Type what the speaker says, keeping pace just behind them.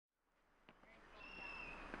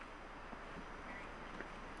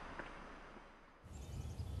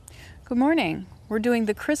Good morning. We're doing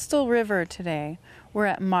the Crystal River today. We're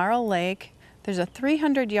at Marl Lake. There's a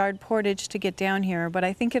 300-yard portage to get down here, but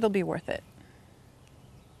I think it'll be worth it.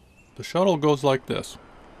 The shuttle goes like this.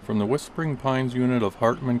 From the Whispering Pines unit of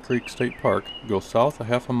Hartman Creek State Park, go south a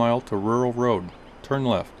half a mile to Rural Road. Turn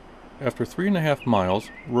left. After 3.5 miles,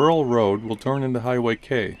 Rural Road will turn into Highway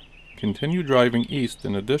K. Continue driving east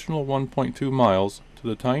an additional 1.2 miles to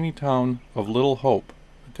the tiny town of Little Hope.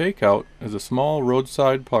 The takeout is a small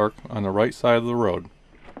roadside park on the right side of the road.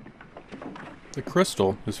 The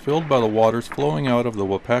Crystal is filled by the waters flowing out of the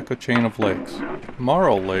Wapaka chain of lakes.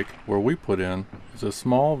 Marl Lake, where we put in, is a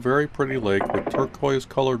small, very pretty lake with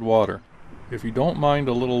turquoise-colored water. If you don't mind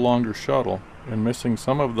a little longer shuttle and missing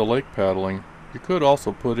some of the lake paddling, you could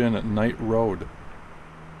also put in at Knight Road.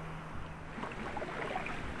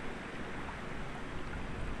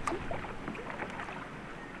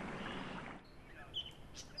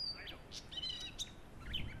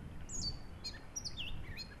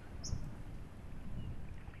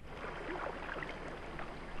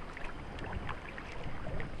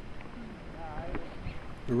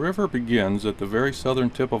 The river begins at the very southern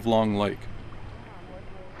tip of Long Lake.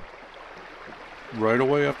 Right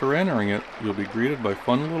away after entering it, you'll be greeted by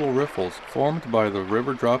fun little riffles formed by the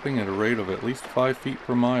river dropping at a rate of at least 5 feet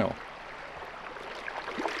per mile.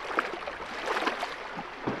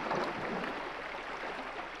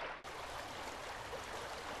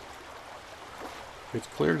 It's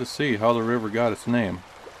clear to see how the river got its name.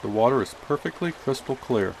 The water is perfectly crystal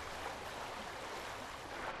clear.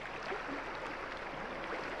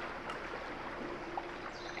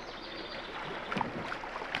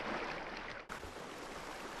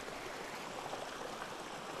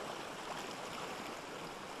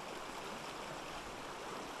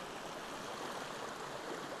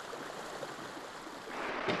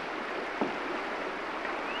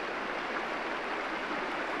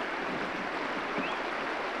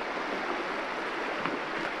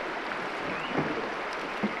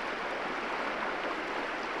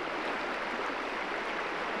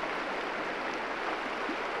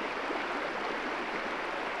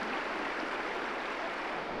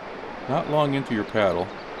 Not long into your paddle,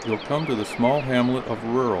 you'll come to the small hamlet of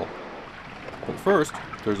Rural. But first,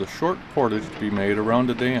 there's a short portage to be made around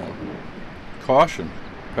a dam. Caution!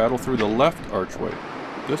 Paddle through the left archway.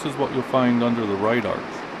 This is what you'll find under the right arch.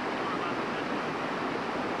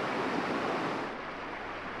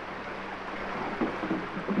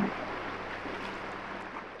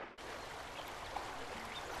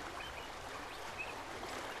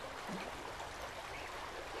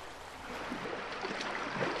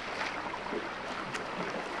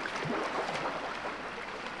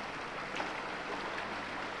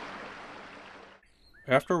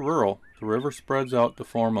 After Rural, the river spreads out to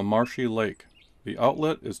form a marshy lake. The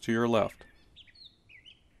outlet is to your left.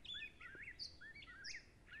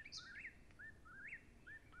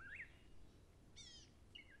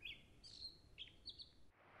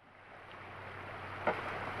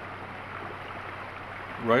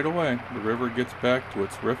 Right away, the river gets back to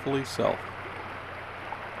its riffly self.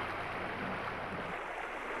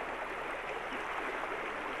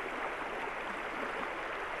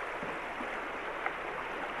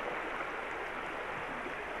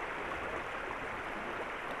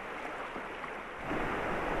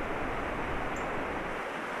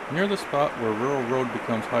 Near the spot where Rural Road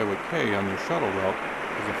becomes Highway K on your shuttle route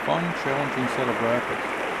is a fun, challenging set of rapids.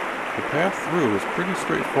 The path through is pretty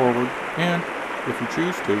straightforward, and, if you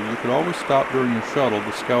choose to, you could always stop during your shuttle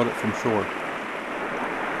to scout it from shore.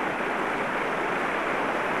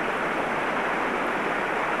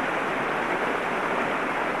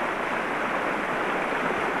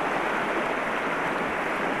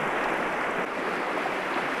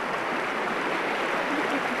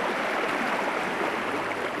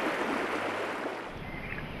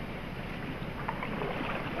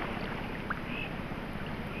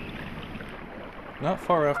 Not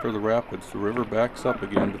far after the rapids, the river backs up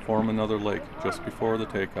again to form another lake just before the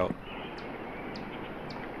takeout.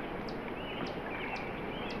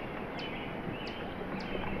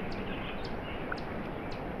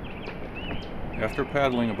 After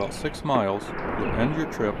paddling about 6 miles, you'll end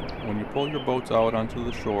your trip when you pull your boats out onto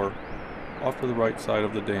the shore off to the right side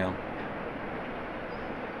of the dam.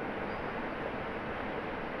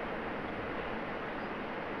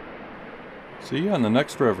 See you on the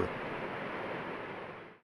next river.